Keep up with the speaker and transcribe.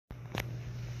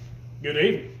Good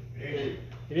evening. It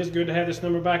is good to have this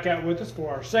number back out with us for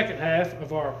our second half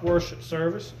of our worship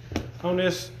service on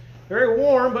this very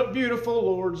warm but beautiful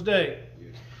Lord's Day.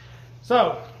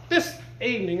 So, this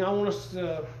evening I want us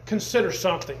to consider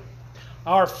something.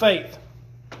 Our faith.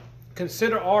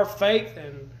 Consider our faith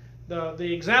and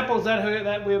the examples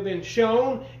that we have been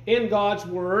shown in God's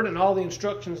Word and all the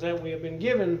instructions that we have been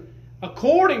given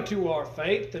according to our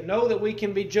faith to know that we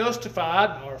can be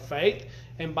justified by our faith,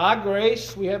 and by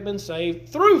grace we have been saved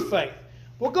through faith.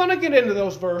 We're going to get into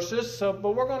those verses,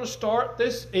 but we're going to start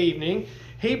this evening,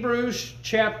 Hebrews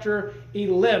chapter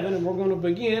 11, and we're going to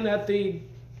begin at the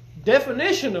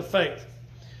definition of faith.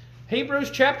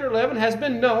 Hebrews chapter 11 has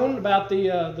been known about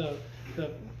the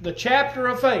chapter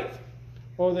of faith,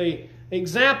 or the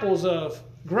examples of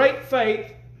great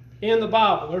faith in the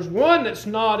Bible. There's one that's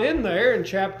not in there in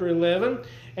chapter 11,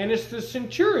 and it's the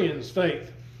centurion's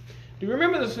faith. Do you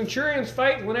remember the centurion's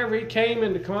faith whenever he came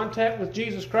into contact with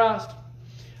Jesus Christ?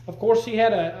 Of course, he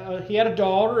had a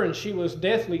daughter, and she was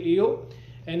deathly ill,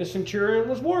 and the centurion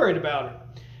was worried about her.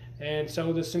 And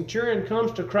so the centurion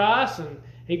comes to Christ, and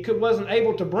he wasn't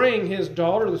able to bring his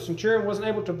daughter. The centurion wasn't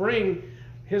able to bring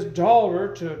his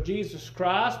daughter to Jesus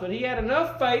Christ, but he had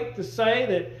enough faith to say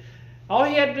that all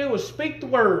he had to do was speak the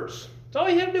words. So all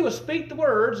he had to do was speak the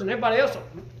words, and everybody else,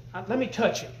 let me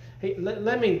touch him.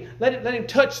 Let him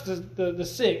touch the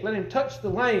sick. Let him touch the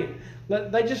lame.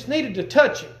 They just needed to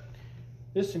touch him.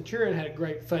 This centurion had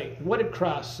great faith. And what did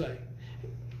Christ say?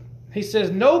 He says,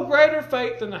 "No greater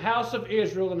faith in the house of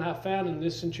Israel than I found in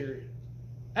this centurion."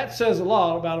 That says a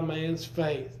lot about a man's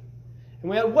faith.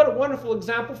 And what a wonderful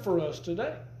example for us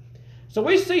today. So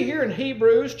we see here in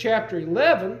Hebrews chapter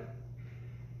 11,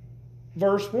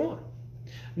 verse 1.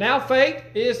 Now faith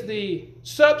is the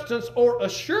substance or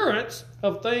assurance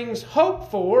of things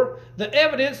hoped for, the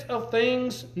evidence of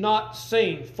things not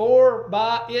seen. For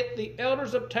by it the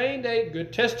elders obtained a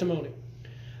good testimony.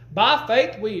 By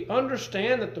faith we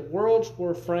understand that the worlds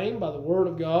were framed by the word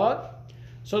of God,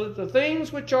 so that the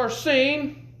things which are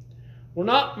seen were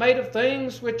not made of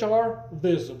things which are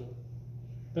visible.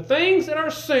 The things that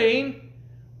are seen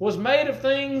was made of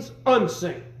things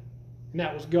unseen, and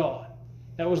that was God.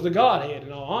 That was the Godhead,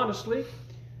 in all honesty.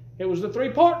 It was the three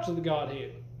parts of the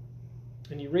Godhead.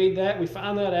 And you read that, we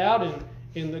find that out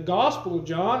in the Gospel of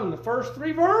John in the first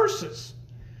 3 verses.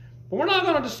 But we're not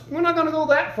going to go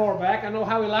that far back. I know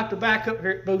how we like to back up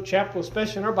here at Booth Chapel,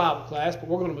 especially in our Bible class, but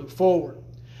we're going to move forward.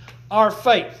 Our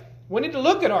faith. We need to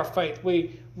look at our faith.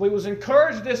 We was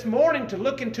encouraged this morning to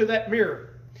look into that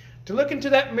mirror. To look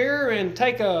into that mirror and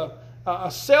take a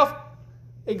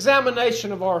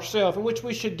self-examination of ourselves, which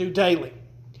we should do daily.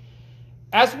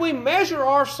 As we measure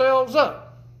ourselves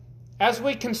up, as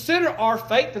we consider our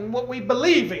faith and what we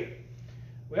believe in,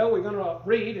 well, we're going to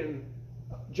read in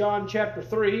John chapter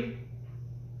 3.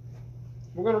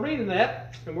 We're going to read in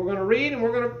that, and we're going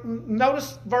to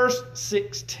notice verse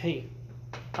 16.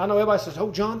 I know everybody says,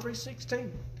 "Oh, John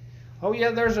 3:16." Oh,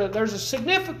 yeah, there's a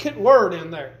significant word in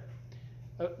there.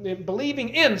 Believing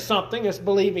in something is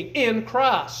believing in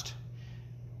Christ.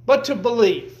 But to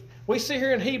believe. We see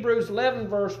here in Hebrews 11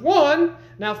 verse 1,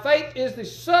 now faith is the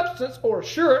substance or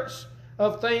assurance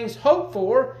of things hoped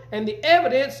for and the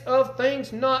evidence of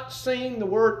things not seen, the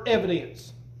word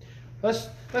evidence. Let's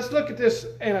look at this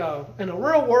in a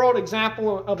real world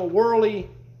example of a worldly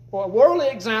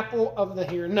example of the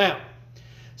here and now.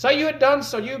 Say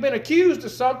you've been accused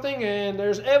of something and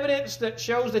there's evidence that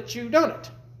shows that you've done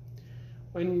it.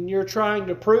 When you're trying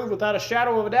to prove without a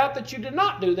shadow of a doubt that you did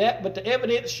not do that, but the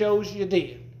evidence shows you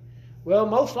did. Well,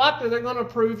 most likely they're going to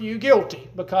prove you guilty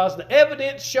because the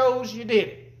evidence shows you did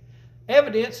it.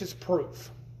 Evidence is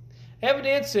proof.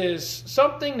 Evidence is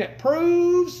something that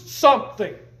proves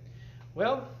something.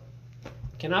 Well,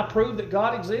 can I prove that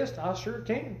God exists? I sure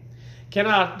can. Can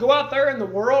I go out there in the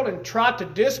world and try to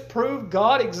disprove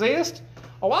God exists?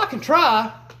 Oh, I can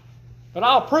try, but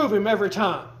I'll prove Him every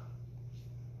time.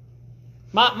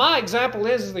 My example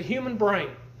is the human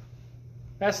brain.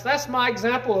 That's my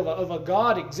example of a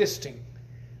God existing.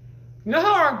 You know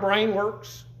how our brain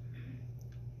works?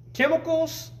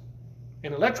 Chemicals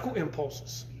and electrical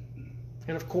impulses.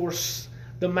 And of course,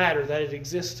 the matter that it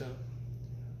exists of.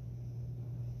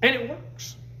 And it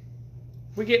works.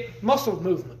 We get muscle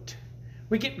movement.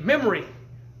 We get memory.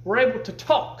 We're able to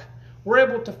talk. We're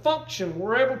able to function.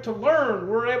 We're able to learn.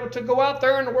 We're able to go out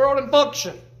there in the world and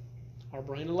function. Our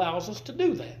brain allows us to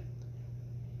do that.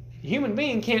 A human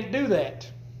being can't do that.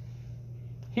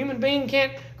 A human being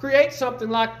can't create something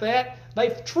like that.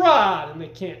 They've tried and they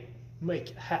can't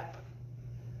make it happen.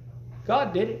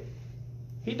 God did it.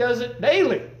 He does it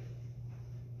daily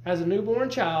as a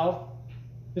newborn child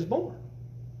is born.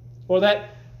 or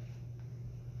that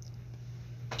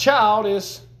child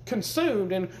is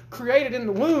consumed and created in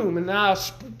the womb. And I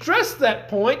stress that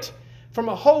point from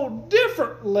a whole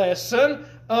different lesson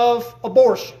of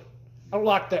abortion. I don't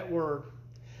like that word.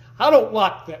 I don't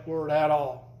like that word at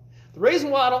all. The reason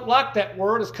why I don't like that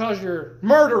word is because you're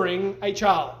murdering a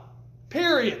child.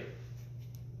 Period.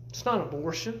 It's not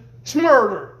abortion. It's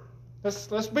murder.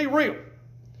 Let's be real.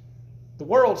 The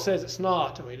world says it's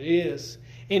not. I mean, it is.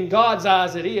 In God's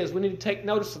eyes, it is. We need to take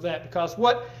notice of that, because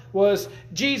what was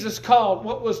Jesus called?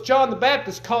 What was John the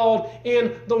Baptist called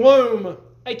in the womb?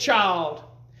 A child.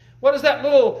 What is that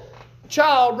little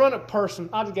child running person?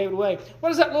 I just gave it away.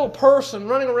 What is that little person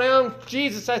running around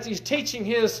Jesus as he's teaching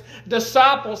his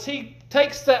disciples? He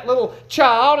takes that little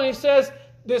child and he says,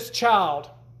 this child.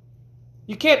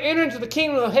 You can't enter into the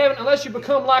kingdom of heaven unless you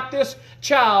become like this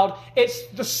child. It's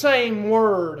the same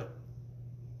word.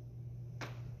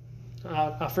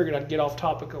 I figured I'd get off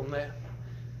topic on that.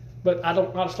 But I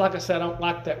don't, like I said, I don't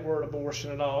like that word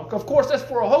abortion at all. Of course, that's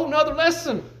for a whole nother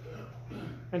lesson.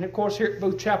 And of course, here at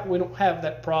Booth Chapel, we don't have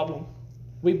that problem.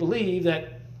 We believe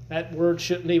that that word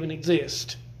shouldn't even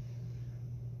exist.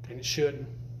 And it shouldn't.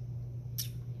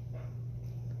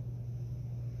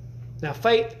 Now,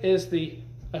 faith is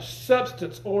a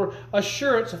substance or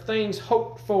assurance of things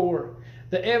hoped for,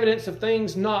 the evidence of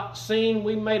things not seen.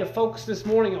 We made a focus this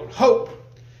morning on hope.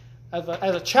 As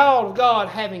a child of God,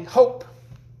 having hope.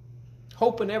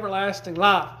 Hope in everlasting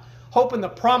life. Hope in the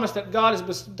promise that God has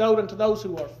bestowed unto those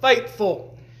who are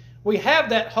faithful. We have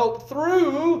that hope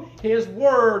through His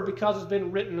Word because it's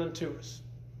been written unto us.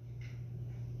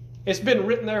 It's been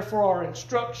written there for our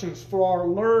instructions, for our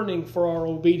learning, for our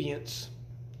obedience.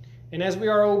 And as we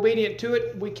are obedient to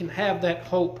it, we can have that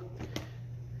hope.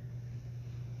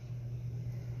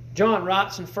 John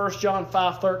writes in 1 John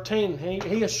 5:13,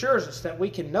 he assures us that we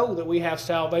can know that we have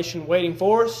salvation waiting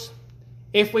for us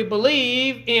if we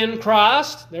believe in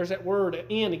Christ. There's that word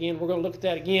in again. We're going to look at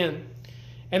that again.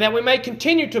 And that we may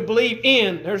continue to believe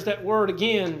in, there's that word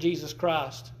again, Jesus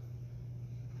Christ.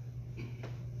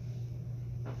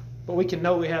 But we can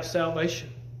know we have salvation.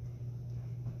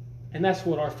 And that's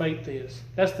what our faith is.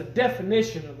 That's the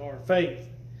definition of our faith.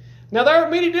 Now, there are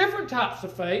many different types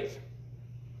of faith.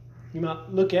 You might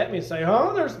look at me and say,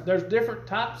 there's different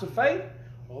types of faith.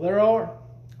 Well, there are.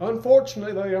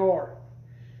 Unfortunately, they are.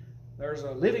 There's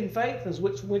a living faith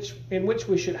in which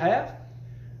we should have.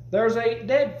 There's a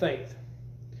dead faith.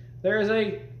 There is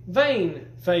a vain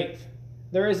faith.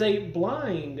 There is a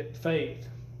blind faith.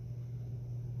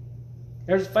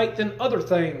 There's faith in other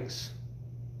things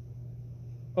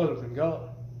other than God.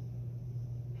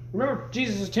 Remember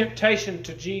Jesus' temptation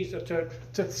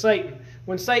to Satan.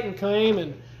 When Satan came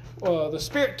and the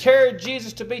Spirit carried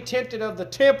Jesus to be tempted of the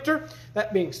tempter,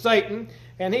 that being Satan,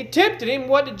 and he tempted him.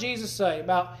 What did Jesus say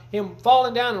about him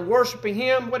falling down and worshiping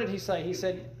him? What did he say? He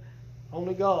said,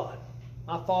 only God,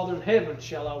 my Father in heaven,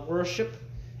 shall I worship.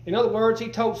 In other words, he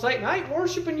told Satan, I ain't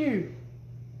worshiping you.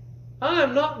 I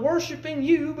am not worshiping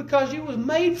you because you was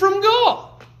made from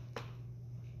God.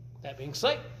 That being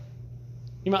Satan.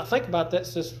 You might think about that,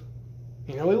 says,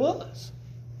 he was.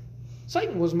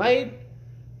 Satan was made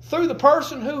through the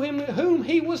person whom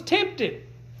he was tempted.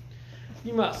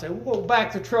 You might say, we'll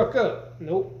back the truck up.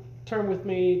 Nope. Turn with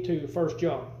me to 1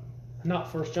 John.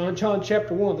 Not 1 John. John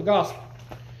chapter 1, the Gospel.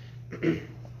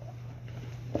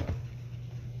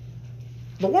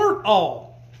 The word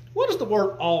all. What does the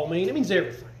word all mean? It means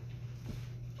everything.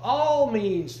 All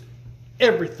means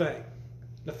everything.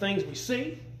 The things we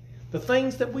see, the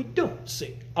things that we don't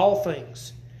see. All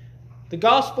things. The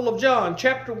Gospel of John,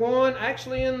 chapter 1,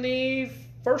 actually in the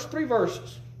first 3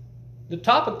 verses. The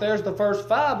topic there is the first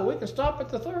 5, but we can stop at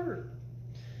the 3rd.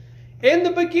 In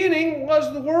the beginning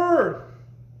was the Word,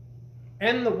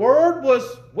 and the Word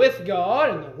was with God,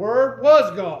 and the Word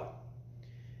was God.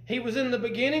 He was in the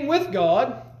beginning with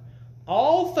God.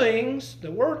 All things,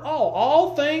 the word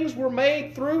all things were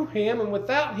made through Him, and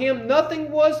without Him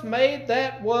nothing was made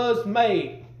that was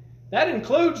made. That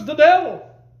includes the devil.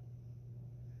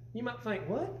 You might think,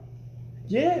 what?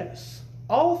 Yes.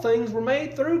 All things were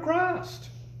made through Christ.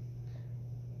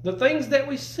 The things that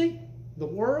we see, the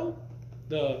world,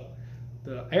 the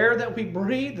air that we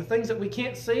breathe, the things that we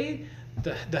can't see,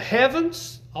 the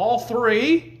heavens, all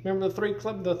 3. Remember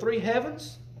the 3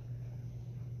 heavens?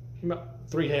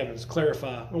 3 heavens,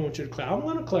 clarify. I want you to clarify. I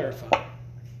want to clarify.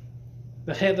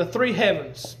 The 3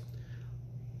 heavens,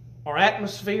 our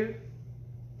atmosphere,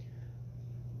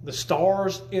 the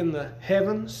stars in the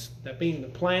heavens, that being the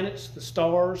planets, the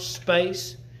stars,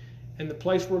 space, and the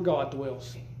place where God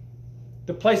dwells.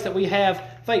 The place that we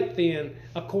have faith in,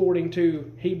 according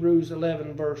to Hebrews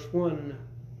 11, verse 1.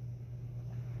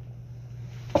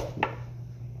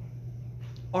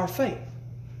 our faith.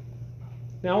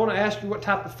 Now I want to ask you what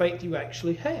type of faith you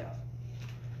actually have.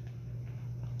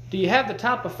 Do you have the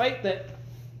type of faith that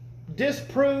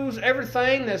disproves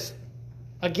everything that's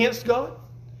against God?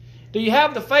 Do you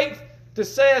have the faith that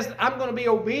says, I'm going to be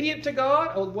obedient to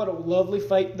God? Oh, what a lovely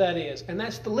faith that is. And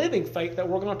that's the living faith that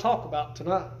we're going to talk about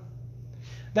tonight.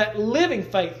 That living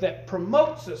faith that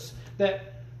promotes us,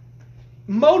 that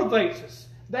motivates us,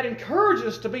 that encourages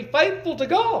us to be faithful to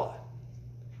God.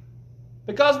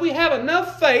 Because we have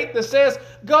enough faith that says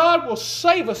God will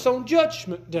save us on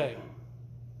Judgment Day.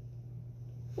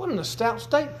 What an astounding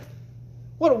statement.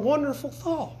 What a wonderful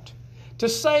thought. To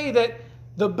say that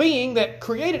the being that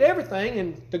created everything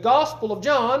in the Gospel of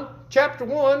John, chapter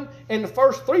 1, and the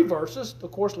first 3 verses,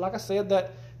 of course, like I said,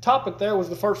 that topic there was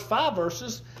the first 5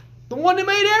 verses, the one that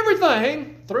made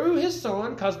everything through His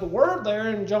Son, because the word there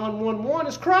in John 1:1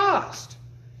 is Christ.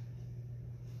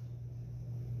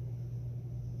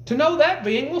 To know that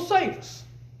being will save us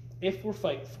if we're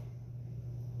faithful.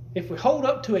 If we hold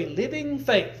up to a living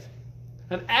faith,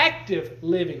 an active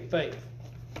living faith.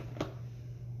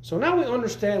 So now we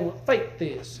understand what faith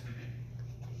is.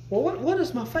 Well, what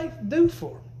does my faith do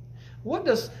for me?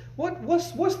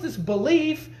 What's this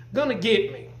belief going to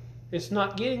get me? It's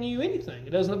not getting you anything.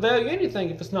 It doesn't avail you anything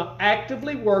if it's not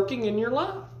actively working in your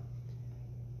life.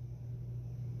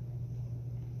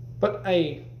 But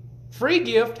a free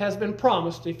gift has been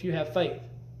promised if you have faith.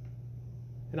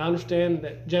 And I understand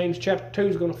that James chapter 2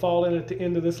 is going to fall in at the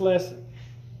end of this lesson.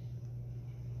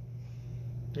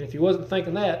 And if you wasn't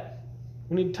thinking that,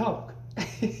 we need to talk.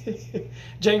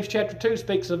 James chapter 2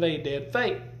 speaks of a dead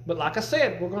faith. But like I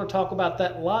said, we're going to talk about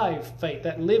that live faith,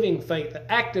 that living faith,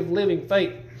 the active living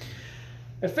faith.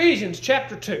 Ephesians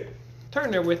chapter 2.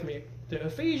 Turn there with me to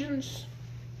Ephesians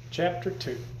chapter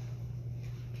 2.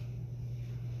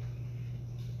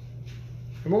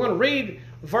 And we're going to read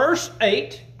verse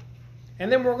 8,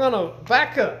 and then we're going to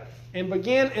back up and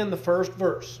begin in the first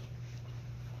verse.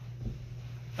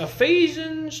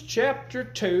 Ephesians chapter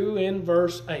 2 in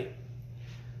verse 8.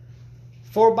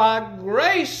 For by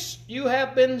grace you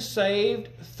have been saved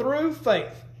through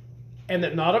faith, and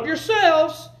that not of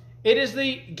yourselves, it is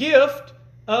the gift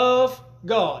of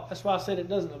God. That's why I said it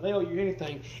doesn't avail you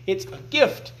anything. It's a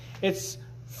gift. It's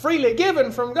freely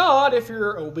given from God if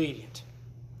you're obedient.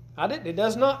 It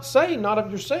does not say not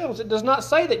of yourselves. It does not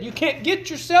say that you can't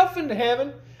get yourself into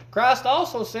heaven. Christ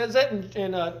also says that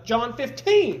in John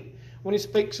 15 when He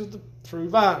speaks of the true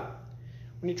vine.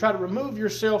 When you try to remove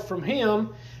yourself from Him,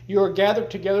 you are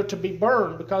gathered together to be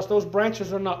burned because those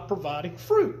branches are not providing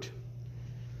fruit.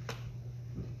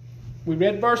 We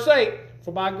read verse 8.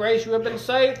 For by grace you have been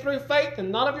saved through faith,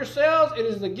 and not of yourselves. It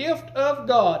is the gift of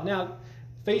God. Now,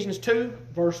 Ephesians 2,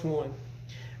 verse 1.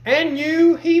 And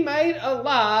you He made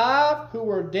alive who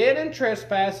were dead in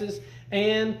trespasses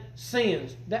and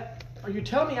sins. Are you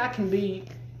telling me I can be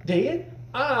dead?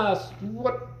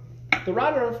 What the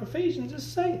writer of Ephesians is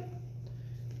saying.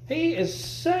 He is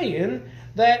saying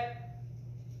that...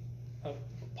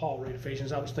 Paul read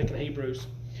Ephesians. I was thinking Hebrews.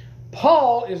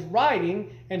 Paul is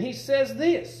writing, and he says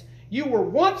this. You were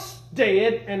once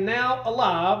dead and now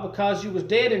alive because you was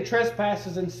dead in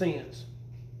trespasses and sins.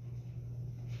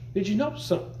 Did you notice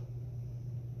something?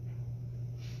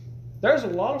 There's a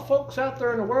lot of folks out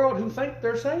there in the world who think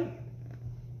they're saved.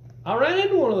 I ran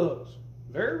into one of those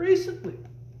very recently.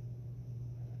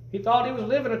 He thought he was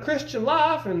living a Christian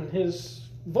life and his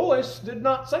voice did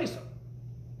not say so.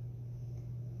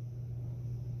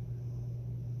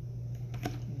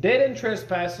 Dead in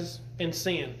trespasses and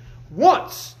sin.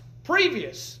 Once,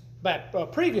 previous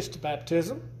to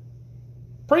baptism,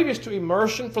 previous to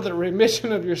immersion for the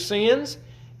remission of your sins,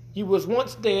 you was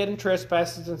once dead in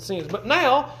trespasses and sins. But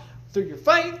now, through your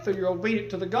faith, through your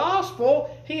obedience to the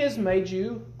gospel, He has made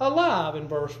you alive in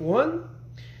verse 1.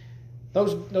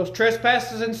 Those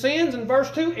trespasses and sins in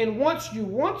verse 2. And you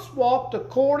once walked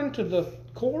according to the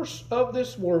course of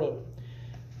this world,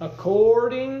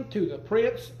 according to the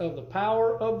prince of the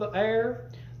power of the air,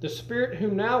 the spirit who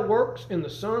now works in the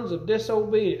sons of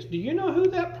disobedience. Do you know who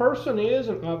that person is?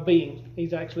 A being.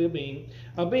 He's actually a being.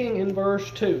 A being in verse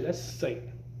 2. That's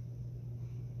Satan.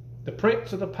 The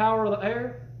prince of the power of the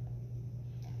air.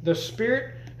 The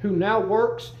spirit who now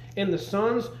works in the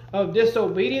sons of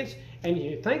disobedience. And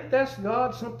you think that's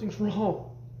God, something's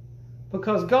wrong.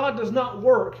 Because God does not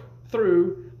work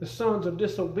through the sons of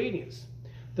disobedience.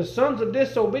 The sons of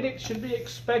disobedience should be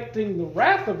expecting the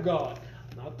wrath of God,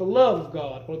 not the love of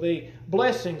God, or the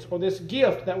blessings, or this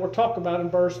gift that we're talking about in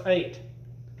verse 8.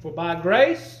 For by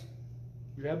grace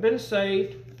you have been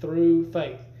saved through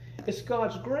faith. It's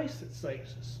God's grace that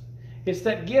saves us. It's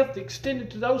that gift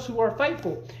extended to those who are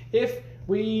faithful. If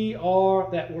We are,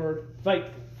 that word,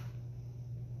 faithful.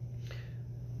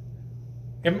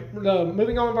 And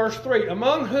moving on to verse 3.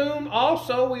 Among whom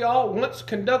also we all once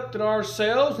conducted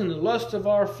ourselves in the lust of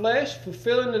our flesh,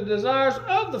 fulfilling the desires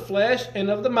of the flesh and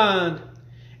of the mind,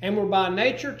 and were by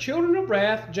nature children of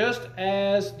wrath, just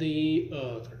as the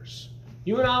others.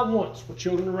 You and I once were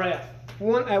children of wrath.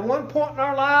 At one point in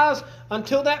our lives,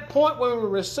 until that point when we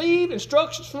receive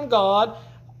instructions from God,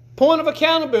 point of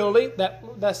accountability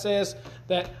that says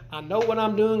that I know what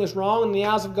I'm doing is wrong in the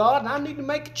eyes of God and I need to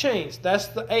make a change. That's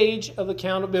the age of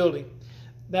accountability.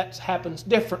 That happens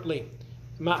differently.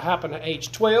 It might happen at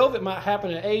age 12. It might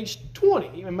happen at age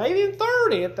 20. Even maybe in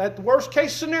 30 at the worst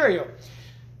case scenario.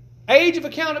 Age of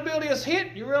accountability is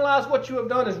hit. You realize what you have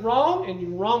done is wrong and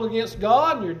you're wrong against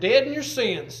God and you're dead in your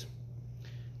sins.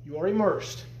 You are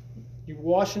immersed. You're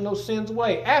washing those sins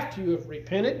away after you have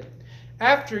repented,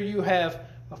 after you have,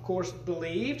 of course,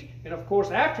 believed, and of course,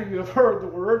 after you have heard the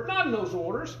word, not in those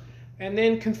orders, and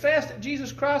then confessed that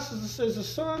Jesus Christ is the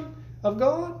Son of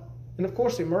God, and of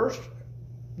course, immersed,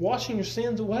 washing your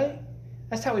sins away.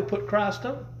 That's how we put Christ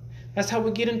on. That's how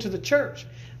we get into the church.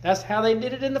 That's how they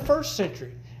did it in the first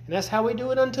century, and that's how we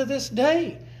do it unto this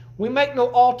day. We make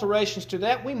no alterations to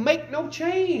that. We make no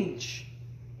change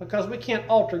because we can't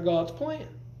alter God's plan.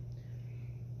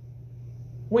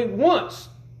 We once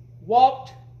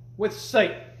walked with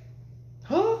Satan.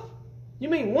 Huh? You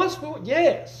mean once we...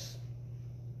 Yes.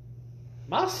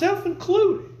 Myself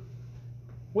included.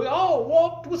 We all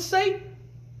walked with Satan.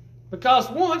 Because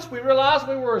once we realized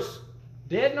we were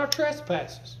dead in our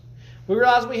trespasses. We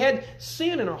realized we had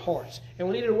sin in our hearts. And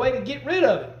we needed a way to get rid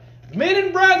of it. Men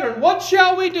and brethren, what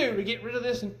shall we do to get rid of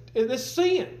this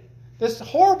sin? This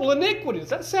horrible iniquity. Does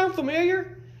that sound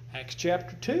familiar? Acts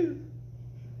chapter 2.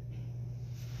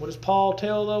 What does Paul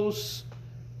tell those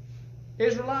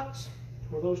Israelites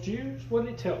or those Jews? What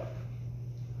did he tell them?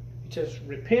 He says,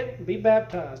 repent and be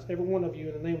baptized, every one of you,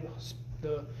 in the name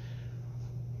of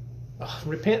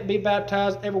repent and be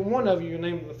baptized, every one of you, in the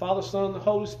name of the Father, Son, and the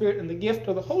Holy Spirit, and the gift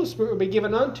of the Holy Spirit will be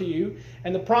given unto you,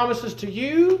 and the promises to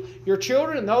you, your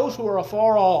children, and those who are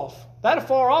afar off. That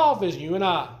afar off is you and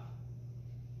I.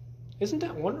 Isn't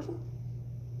that wonderful?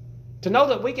 To know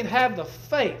that we can have the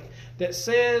faith that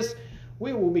says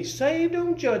we will be saved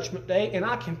on Judgment Day, and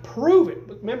I can prove it.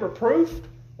 Remember proof?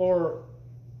 Or,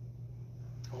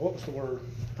 what was the word?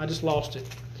 I just lost it.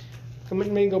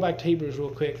 Let me go back to Hebrews real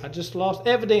quick. I just lost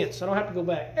evidence. I don't have to go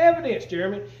back. Evidence,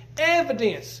 Jeremy.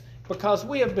 Evidence. Because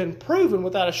we have been proven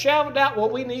without a shadow of doubt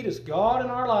what we need is God in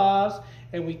our lives,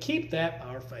 and we keep that by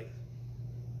our faith.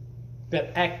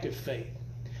 That active faith.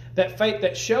 That faith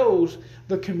that shows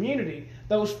the community,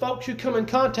 those folks you come in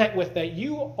contact with, that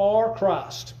you are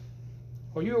Christ.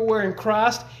 Or you are wearing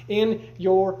Christ in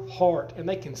your heart. And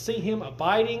they can see Him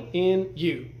abiding in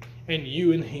you. And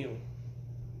you in Him.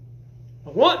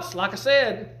 But once, like I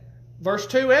said, verse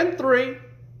 2 and 3, we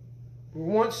were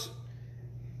once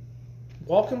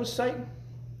walking with Satan,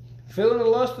 feeling the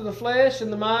lust of the flesh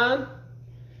and the mind,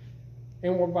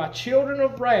 and were by children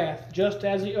of wrath, just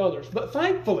as the others. But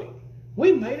thankfully,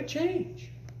 we made a change.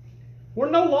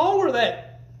 We're no longer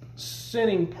that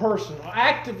sinning person, or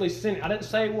actively sinning. I didn't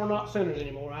say we're not sinners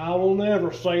anymore. I will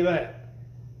never say that.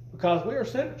 Because we are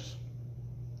sinners.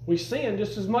 We sin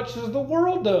just as much as the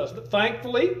world does. But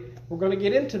thankfully, we're going to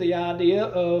get into the idea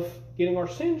of getting our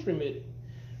sins remitted.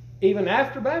 Even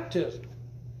after baptism.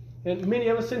 And many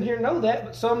of us in here know that,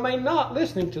 but some may not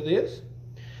listening to this.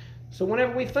 So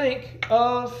whenever we think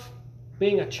of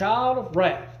being a child of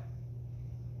wrath,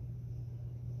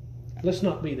 let's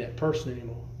not be that person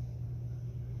anymore.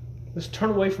 Let's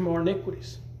turn away from our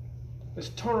iniquities. Let's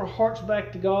turn our hearts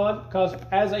back to God, because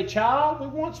as a child we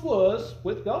once was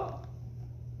with God.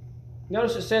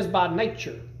 Notice it says by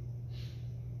nature.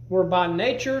 We're by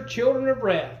nature children of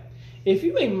wrath. If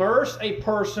you immerse a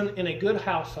person in a good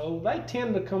household, they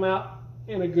tend to come out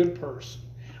in a good person.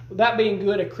 That being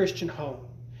good, a Christian home.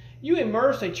 You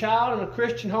immerse a child in a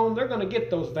Christian home, they're going to get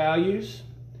those values.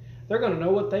 They're going to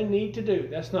know what they need to do.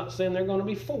 That's not saying they're going to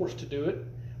be forced to do it.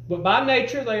 But by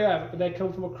nature, they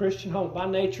come from a Christian home. By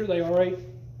nature, they are a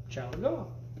child of God.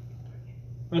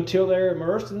 Until they're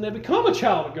immersed and they become a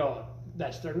child of God.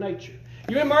 That's their nature.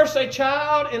 You immerse a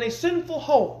child in a sinful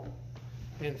home.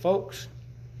 And folks,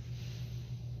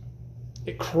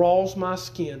 it crawls my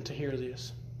skin to hear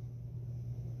this.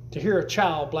 To hear a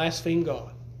child blaspheme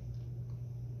God.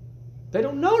 They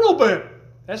don't know no better.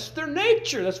 That's their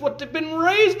nature. That's what they've been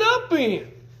raised up in.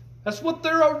 That's what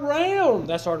they're around.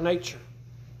 That's our nature.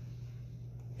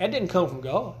 That didn't come from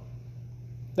God.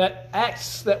 That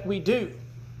acts that we do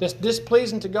that's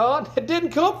displeasing to God, it didn't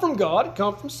come from God. It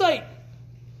come from Satan.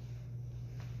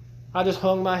 I just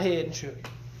hung my head and shook it.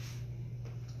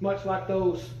 Much like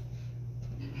those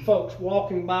folks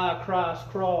walking by Christ's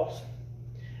cross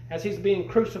as He's being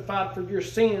crucified for your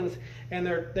sins, and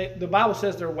the Bible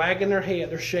says they're wagging their head,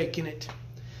 they're shaking it,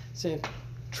 saying,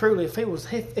 truly, if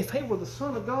He were the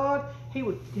Son of God, He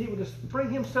would just bring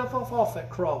Himself off that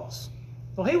cross.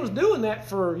 Well, He was doing that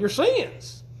for your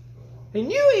sins. He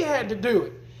knew He had to do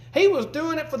it. He was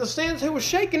doing it for the sins who was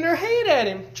shaking their head at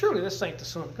Him. Truly, this ain't the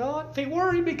Son of God. If He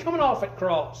were, He'd be coming off that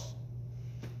cross.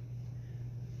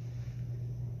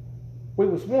 We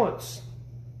was once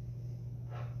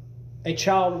a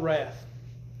child of wrath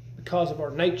because of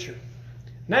our nature.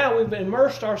 Now we've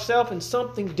immersed ourselves in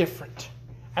something different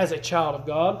as a child of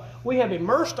God. We have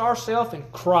immersed ourselves in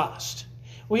Christ.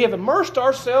 We have immersed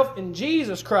ourselves in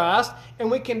Jesus Christ, and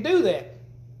we can do that.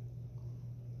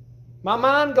 My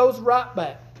mind goes right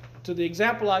back to the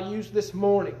example I used this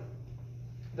morning,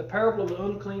 the parable of the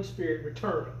unclean spirit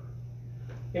returning.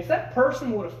 If that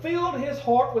person would have filled his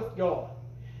heart with God,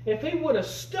 if he would have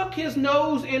stuck his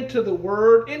nose into the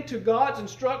Word, into God's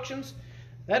instructions,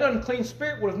 that unclean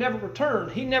spirit would have never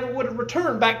returned. He never would have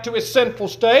returned back to his sinful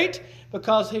state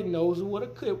because he knew what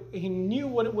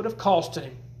it would have costed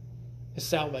him. His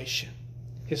salvation,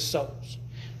 his souls.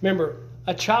 Remember,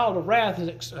 a child of wrath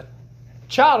a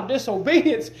child of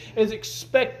disobedience is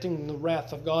expecting the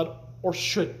wrath of God, or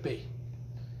should be.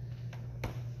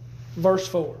 Verse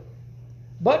 4.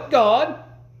 But God,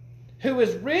 who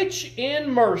is rich in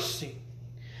mercy,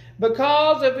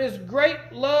 because of His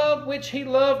great love which He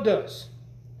loved us,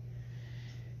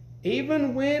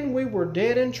 even when we were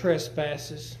dead in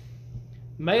trespasses,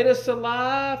 made us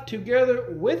alive together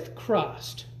with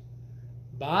Christ.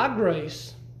 By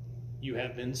grace you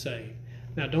have been saved.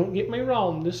 Now don't get me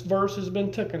wrong, this verse has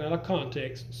been taken out of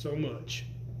context so much.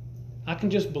 I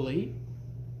can just believe.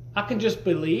 I can just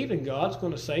believe and God's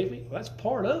going to save me. Well, that's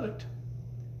part of it.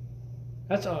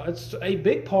 It's a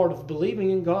big part of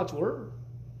believing in God's Word.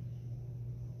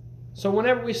 So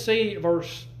whenever we see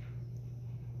verse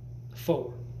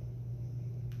 4,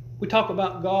 we talk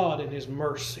about God and His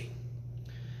mercy.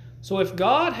 So if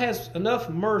God has enough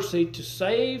mercy to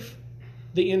save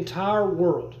the entire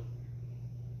world,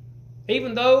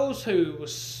 even those who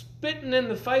was spitting in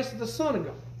the face of the Son of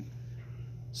God,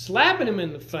 slapping Him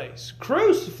in the face,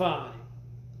 crucifying Him,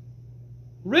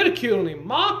 ridiculing Him,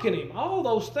 mocking Him, all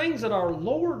those things that our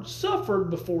Lord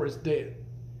suffered before His death.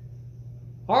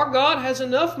 Our God has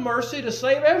enough mercy to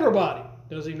save everybody,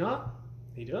 does He not?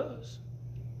 He does.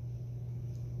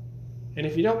 And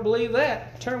if you don't believe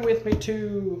that, turn with me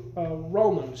to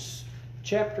Romans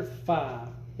chapter 5.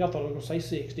 Y'all thought I was going to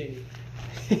say 6, didn't you?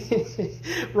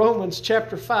 Romans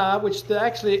chapter 5, which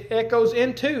actually echoes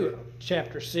into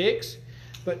chapter 6,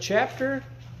 but chapter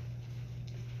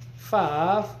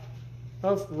 5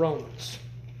 of Romans.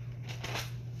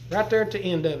 Right there at the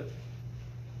end of it.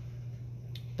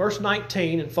 Verse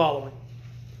 19 and following.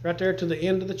 Right there to the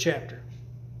end of the chapter.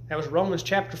 That was Romans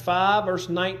chapter 5, verse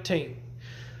 19.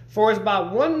 For as by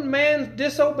one man's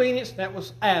disobedience, that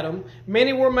was Adam,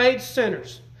 many were made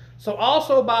sinners. So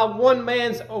also by one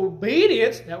man's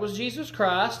obedience, that was Jesus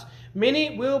Christ,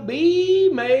 many will be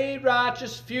made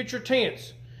righteous, future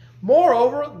tense.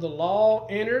 Moreover, the law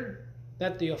entered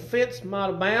that the offense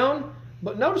might abound.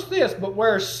 But notice this, but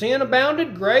where sin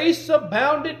abounded, grace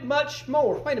abounded much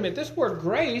more. Wait a minute, this word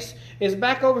grace is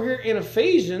back over here in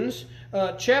Ephesians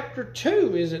chapter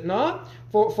 2, is it not?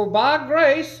 For by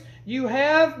grace you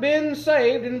have been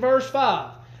saved in verse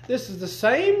 5. This is the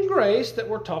same grace that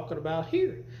we're talking about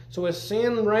here. So as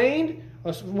sin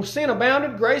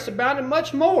abounded, grace abounded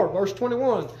much more. Verse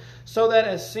 21. So that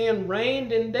as sin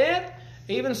reigned in death,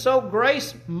 even so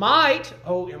grace might,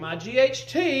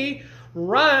 O-M-I-G-H-T,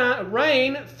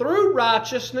 reign through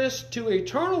righteousness to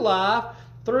eternal life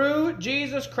through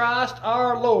Jesus Christ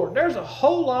our Lord. There's a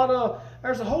whole lot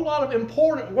of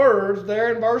important words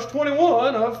there in verse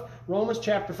 21 of Romans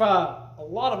chapter 5. A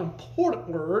lot of important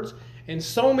words, and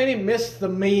so many miss the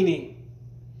meaning.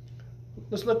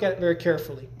 Let's look at it very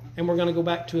carefully. And we're going to go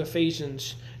back to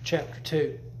Ephesians chapter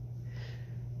 2.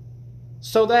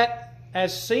 So that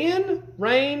as sin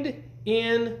reigned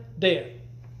in death,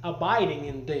 abiding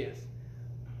in death,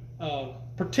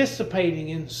 participating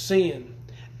in sin,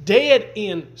 dead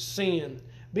in sin,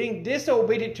 being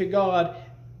disobedient to God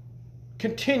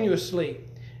continuously,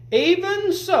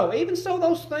 even so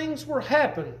those things were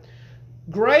happening.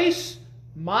 Grace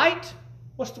might,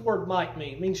 what's the word might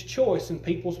mean? It means choice in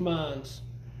people's minds.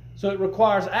 So it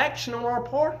requires action on our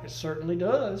part. It certainly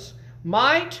does.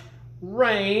 Might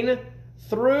reign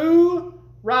through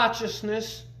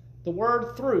righteousness The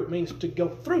word through means to go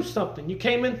through something. You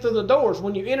came in through the doors.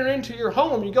 When you enter into your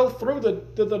home, you go through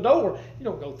the door. You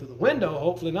don't go through the window,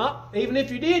 hopefully not. Even if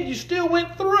you did, you still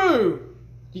went through.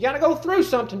 You got to go through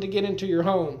something to get into your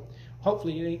home.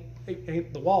 Hopefully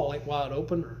the wall ain't wide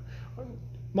open. Or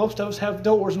most of us have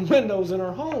doors and windows in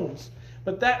our homes.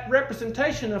 But that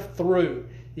representation of through,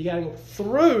 you got to go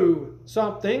through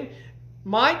something,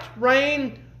 might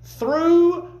reign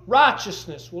through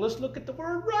righteousness. Well, let's look at the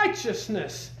word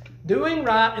righteousness. Doing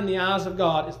right in the eyes of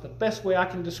God is the best way I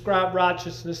can describe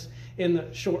righteousness in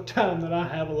the short time that I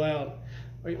have allowed.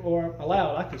 Or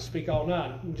allowed, I could speak all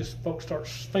night. Just folks start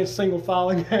single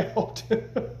filing out.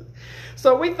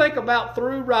 So we think about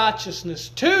through righteousness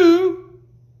to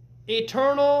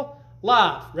eternal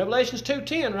life. Revelations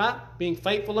 2:10, right? Being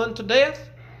faithful unto death.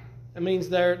 That means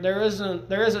there is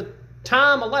a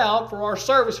time allowed for our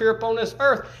service here upon this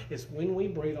earth. It's when we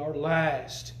breathe our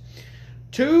last.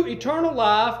 To eternal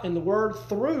life, and the word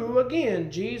through, again,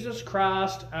 Jesus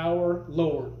Christ our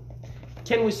Lord.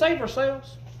 Can we save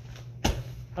ourselves?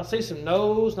 I see some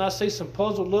no's and I see some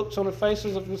puzzled looks on the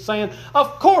faces of them saying,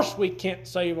 of course we can't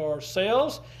save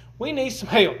ourselves. We need some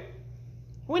help.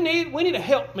 We need a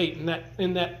help meet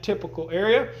in that typical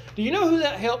area. Do you know who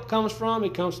that help comes from?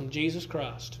 It comes from Jesus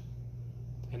Christ.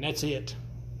 And that's it.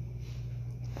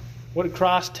 What did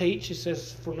Christ teach? He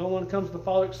says, for no one comes to the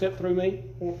Father except through me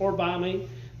or by me.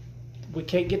 We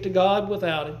can't get to God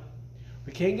without Him.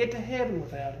 We can't get to heaven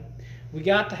without Him. We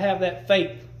got to have that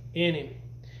faith in Him.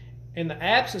 In the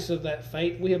absence of that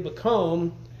faith, we have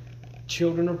become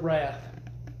children of wrath.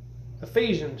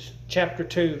 Ephesians chapter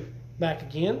 2, back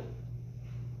again.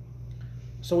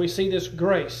 So we see this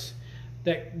grace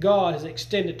that God has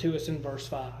extended to us in verse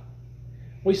 5.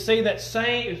 We see that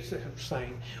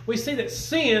we see that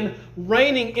sin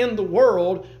reigning in the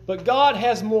world, but God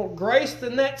has more grace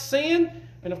than that sin.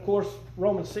 And of course,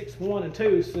 Romans 6:1 and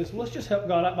 2 says, well, let's just help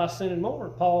God out by sinning more.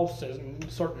 Paul says,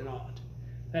 certainly not.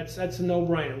 That's a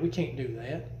no-brainer. We can't do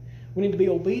that. We need to be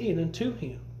obedient unto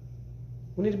Him.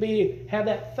 We need to have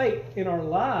that faith in our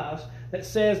lives that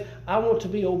says, I want to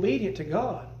be obedient to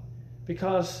God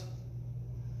because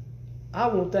I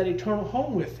want that eternal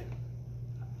home with Him.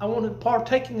 I want to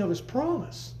partaking of His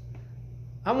promise.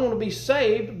 I want to be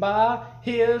saved by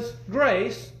His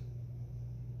grace.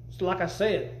 So like I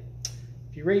said,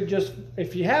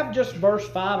 if you have just verse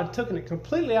 5 and taken it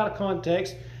completely out of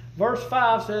context, verse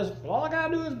 5 says, well, all I got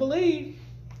to do is believe.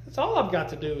 That's all I've got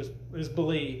to do is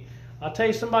believe. I'll tell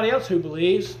you somebody else who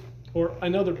believes, or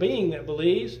another being that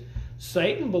believes.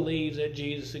 Satan believes that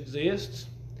Jesus exists.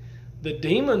 The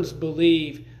demons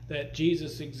believe that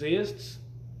Jesus exists.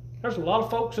 There's a lot of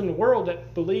folks in the world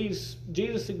that believes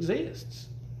Jesus exists.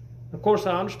 Of course,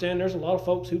 I understand there's a lot of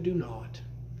folks who do not.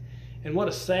 And what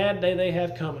a sad day they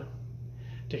have coming.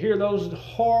 To hear those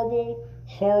horrible,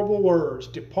 horrible words,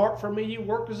 depart from me, you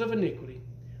workers of iniquity,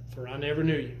 for I never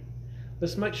knew you.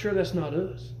 Let's make sure that's not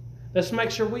us. Let's make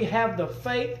sure we have the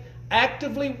faith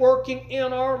actively working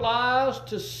in our lives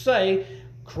to say,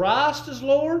 Christ is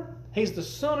Lord, He's the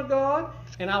Son of God,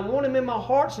 and I want Him in my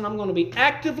heart, and I'm going to be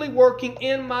actively working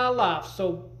in my life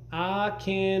so I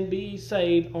can be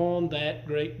saved on that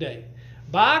great day.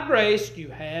 By grace you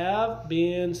have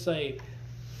been saved.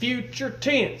 Future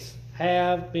tense,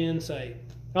 have been saved.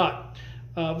 All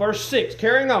right, verse 6,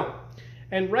 carrying on.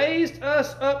 And raised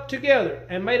us up together,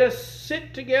 and made us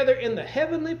sit together in the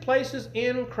heavenly places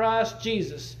in Christ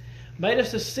Jesus. Made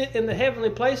us to sit in the heavenly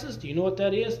places. Do you know what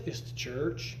that is? It's the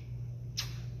church.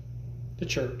 The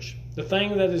church. The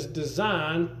thing that is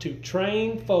designed to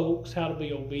train folks how to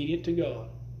be obedient to God.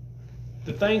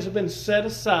 The things have been set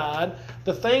aside.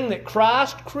 The thing that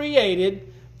Christ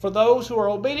created for those who are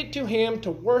obedient to Him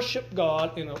to worship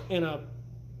God in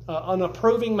an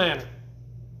approving manner.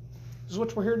 This is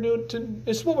what we're here doing.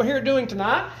 It's what we're here doing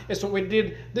tonight. It's what we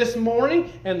did this morning,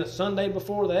 and the Sunday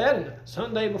before that, and the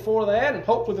Sunday before that, and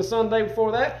hopefully the Sunday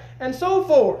before that, and so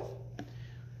forth.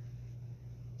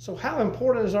 So, how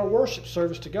important is our worship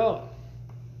service to God?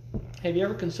 Have you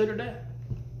ever considered that?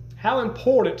 How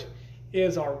important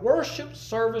is our worship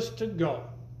service to God?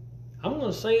 I'm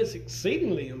going to say it's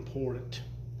exceedingly important.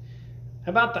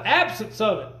 How about the absence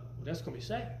of it? Well, that's going to be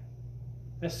sad.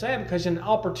 That's sad because you have an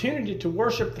opportunity to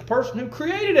worship the person who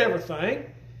created everything,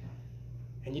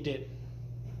 and you didn't.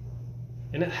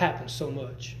 And it happens so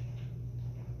much.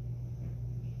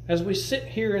 As we sit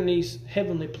here in these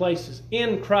heavenly places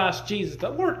in Christ Jesus,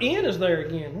 the word "in" is there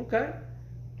again, okay?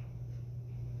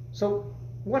 So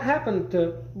what happened?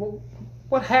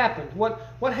 What happened?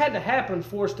 What had to happen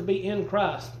for us to be in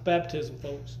Christ? Baptism,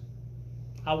 folks.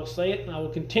 I will say it, and I will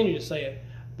continue to say it.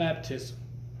 Baptism.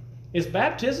 Is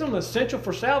baptism essential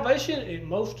for salvation? It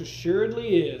most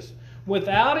assuredly is.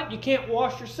 Without it, you can't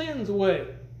wash your sins away.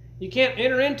 You can't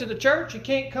enter into the church. You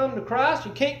can't come to Christ.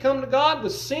 You can't come to God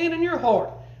with sin in your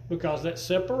heart, because that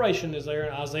separation is there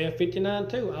in Isaiah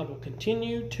 59:2. I will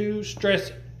continue to stress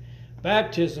it.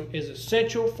 Baptism is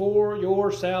essential for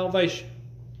your salvation.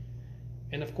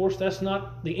 And of course, that's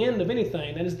not the end of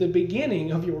anything. That is the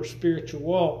beginning of your spiritual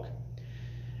walk.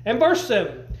 And verse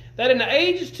 7, that in the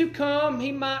ages to come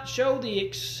he might show the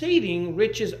exceeding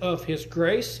riches of his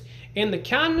grace and the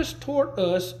kindness toward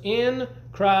us in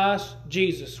Christ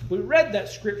Jesus. We read that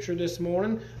scripture this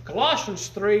morning, Colossians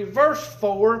 3, verse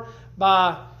 4,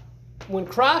 by when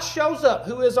Christ shows up,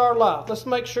 who is our life. Let's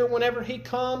make sure whenever he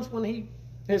comes,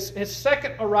 his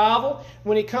second arrival,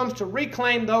 when he comes to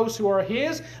reclaim those who are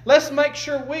his, let's make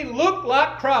sure we look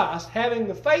like Christ, having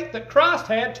the faith that Christ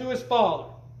had to his Father.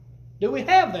 Do we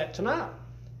have that tonight?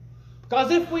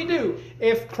 Because if we do,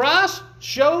 if Christ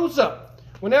shows up,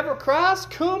 whenever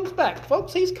Christ comes back,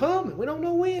 folks, he's coming. We don't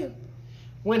know when.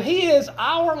 When he is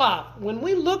our life, when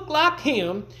we look like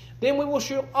him, then we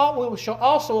shall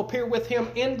also appear with him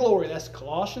in glory. That's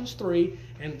Colossians 3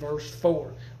 and verse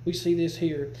 4. We see this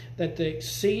here, that the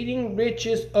exceeding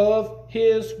riches of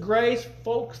his grace,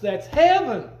 folks, that's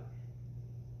heaven.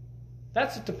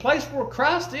 That's at the place where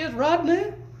Christ is right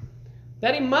now.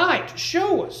 That he might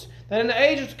show us, that in the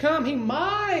ages to come he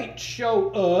might show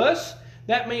us.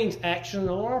 That means action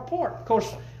on our part. Of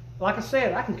course, like I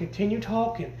said, I can continue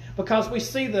talking because we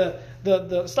see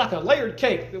it's like a layered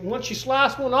cake. Once you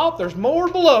slice one off, there's more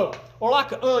below. Or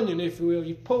like an onion, if you will.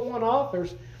 You pull one off,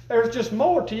 there's just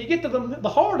more till you get to the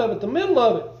heart of it, the middle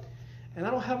of it. And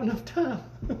I don't have enough time.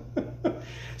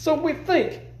 So we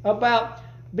think about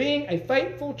being a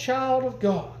faithful child of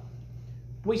God.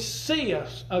 We see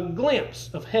a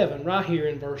glimpse of heaven right here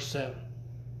in verse 7.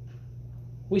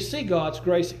 We see God's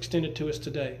grace extended to us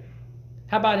today.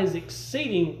 How about his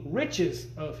exceeding riches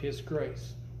of his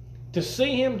grace? To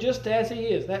see him just as he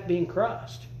is, that being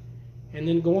Christ, and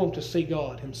then go on to see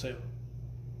God himself.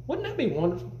 Wouldn't that be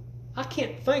wonderful? I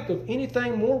can't think of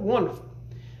anything more wonderful.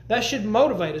 That should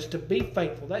motivate us to be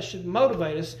faithful. That should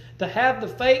motivate us to have the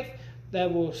faith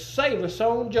that will save us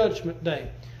on Judgment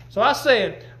Day. So I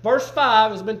said, verse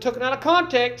 5 has been taken out of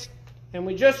context, and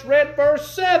we just read verse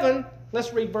 7.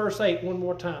 Let's read verse 8 one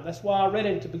more time. That's why I read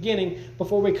it at the beginning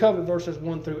before we covered verses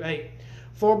 1 through 8.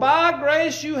 For by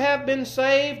grace you have been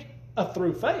saved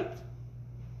through faith,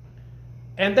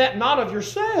 and that not of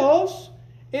yourselves,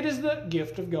 it is the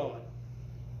gift of God.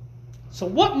 So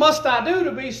what must I do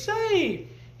to be saved?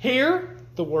 Hear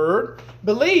the word,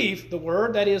 believe the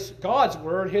word, that is God's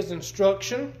word, his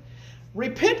instruction.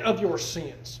 Repent of your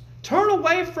sins. Turn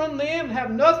away from them and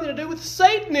have nothing to do with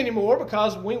Satan anymore,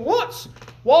 because we once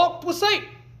walked with Satan.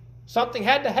 Something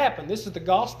had to happen. This is the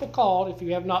gospel called if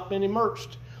you have not been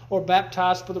immersed or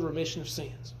baptized for the remission of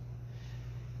sins.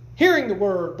 Hearing the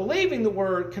word, believing the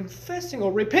word, confessing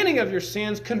or repenting of your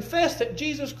sins, confess that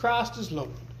Jesus Christ is Lord,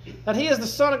 that he is the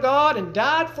Son of God and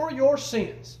died for your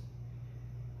sins,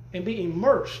 and be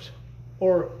immersed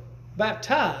or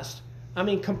baptized. I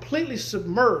mean, completely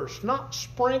submerged, not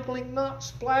sprinkling, not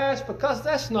splash, because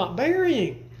that's not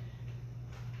burying.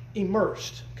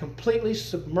 Immersed, completely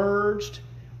submerged,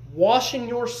 washing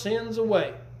your sins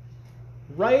away,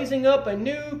 raising up a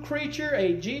new creature,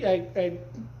 a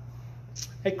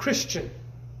Christian,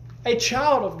 a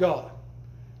child of God,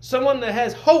 someone that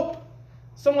has hope,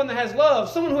 someone that has love,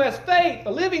 someone who has faith,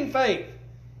 a living faith.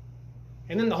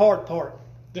 And then the hard part,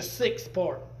 the sixth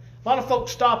part. A lot of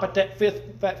folks stop at that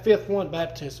fifth one,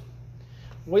 baptism.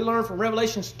 We learn from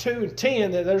Revelations 2 and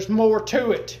 10 that there's more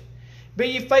to it. Be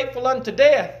ye faithful unto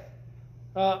death.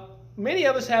 Many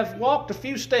of us have walked a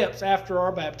few steps after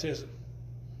our baptism.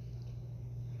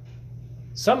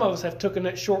 Some of us have taken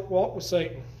that short walk with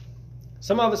Satan.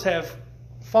 Some of us have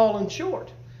fallen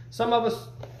short. Some of us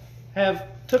have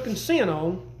taken sin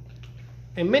on.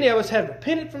 And many of us have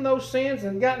repented from those sins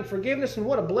and gotten forgiveness. And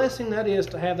what a blessing that is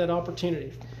to have that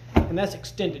opportunity. And that's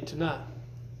extended tonight.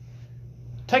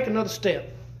 Take another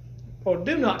step. Or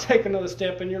do not take another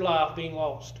step in your life being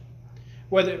lost.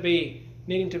 Whether it be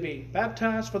needing to be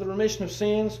baptized for the remission of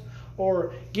sins,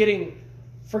 or getting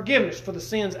forgiveness for the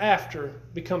sins after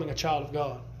becoming a child of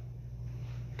God.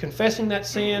 Confessing that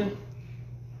sin,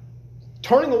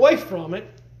 turning away from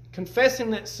it,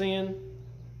 confessing that sin,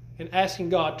 and asking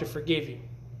God to forgive you.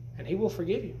 And he will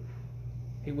forgive you.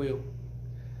 He will.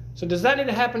 So does that need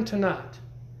to happen tonight?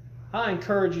 I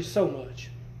encourage you so much.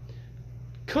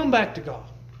 Come back to God.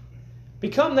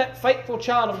 Become that faithful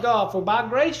child of God. For by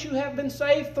grace you have been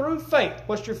saved through faith.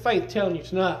 What's your faith telling you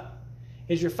tonight?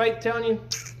 Is your faith telling you,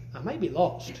 I may be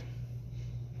lost.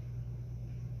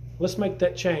 Let's make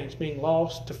that change, being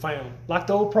lost to found. Like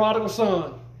the old prodigal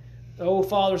son. The old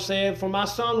father said, "For my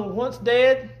son was once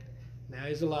dead, now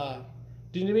he's alive."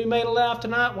 Do you need to be made alive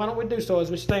tonight? Why don't we do so as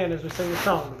we stand, as we sing the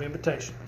song of invitation?